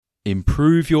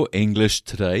Improve your English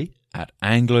today at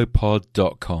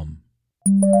anglopod.com.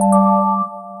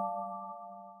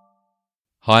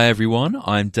 Hi everyone,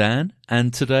 I'm Dan,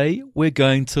 and today we're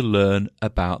going to learn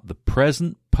about the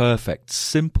present perfect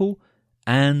simple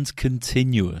and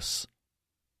continuous.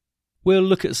 We'll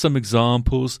look at some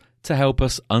examples to help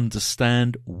us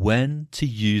understand when to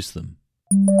use them.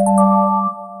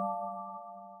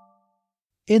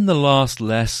 In the last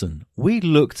lesson, we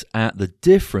looked at the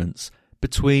difference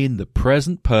between the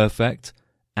present perfect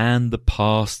and the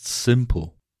past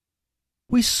simple.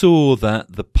 We saw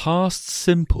that the past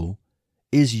simple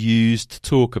is used to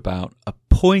talk about a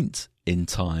point in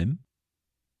time,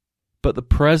 but the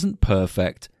present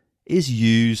perfect is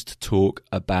used to talk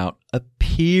about a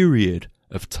period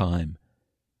of time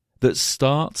that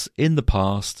starts in the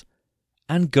past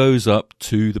and goes up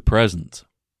to the present.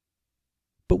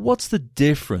 But what's the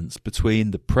difference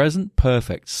between the present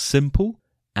perfect simple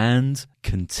and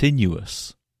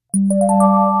continuous?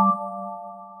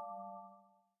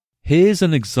 Here's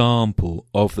an example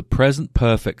of the present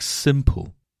perfect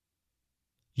simple.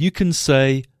 You can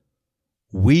say,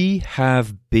 we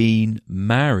have been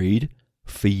married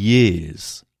for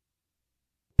years.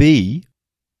 Be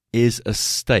is a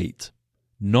state,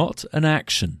 not an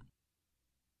action.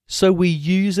 So we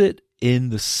use it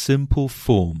in the simple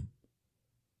form.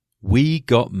 We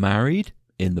got married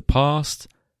in the past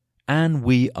and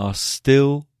we are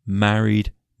still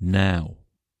married now.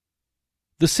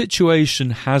 The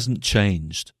situation hasn't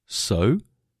changed, so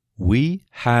we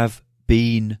have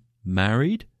been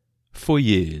married for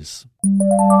years.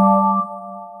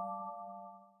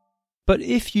 But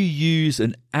if you use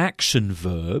an action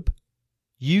verb,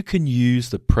 you can use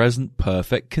the present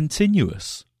perfect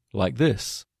continuous, like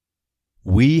this.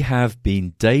 We have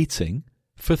been dating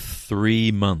for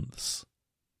 3 months.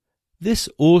 This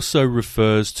also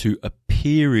refers to a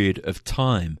period of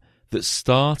time that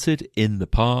started in the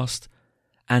past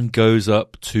and goes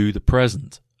up to the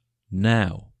present,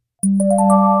 now.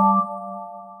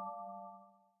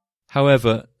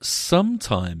 However,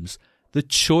 sometimes the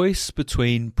choice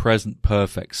between present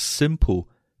perfect simple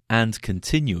and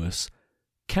continuous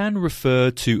can refer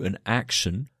to an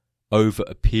action over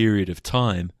a period of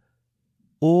time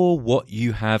or what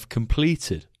you have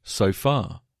completed so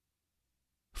far.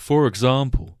 For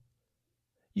example,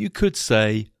 you could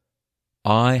say,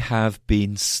 I have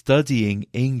been studying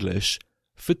English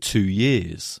for 2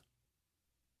 years.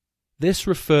 This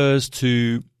refers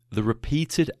to the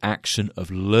repeated action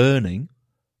of learning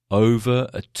over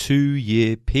a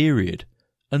 2-year period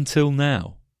until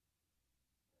now.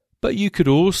 But you could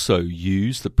also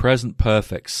use the present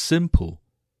perfect simple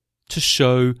to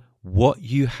show what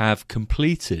you have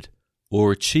completed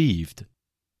or achieved.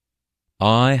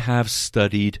 I have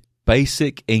studied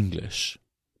Basic English.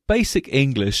 Basic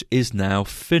English is now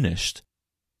finished,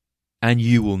 and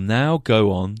you will now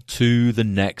go on to the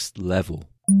next level.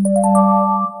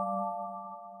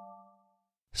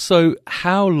 So,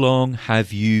 how long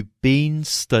have you been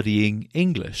studying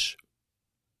English?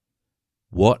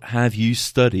 What have you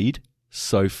studied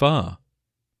so far?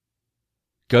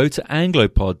 Go to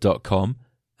anglopod.com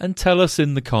and tell us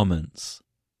in the comments.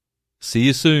 See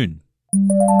you soon.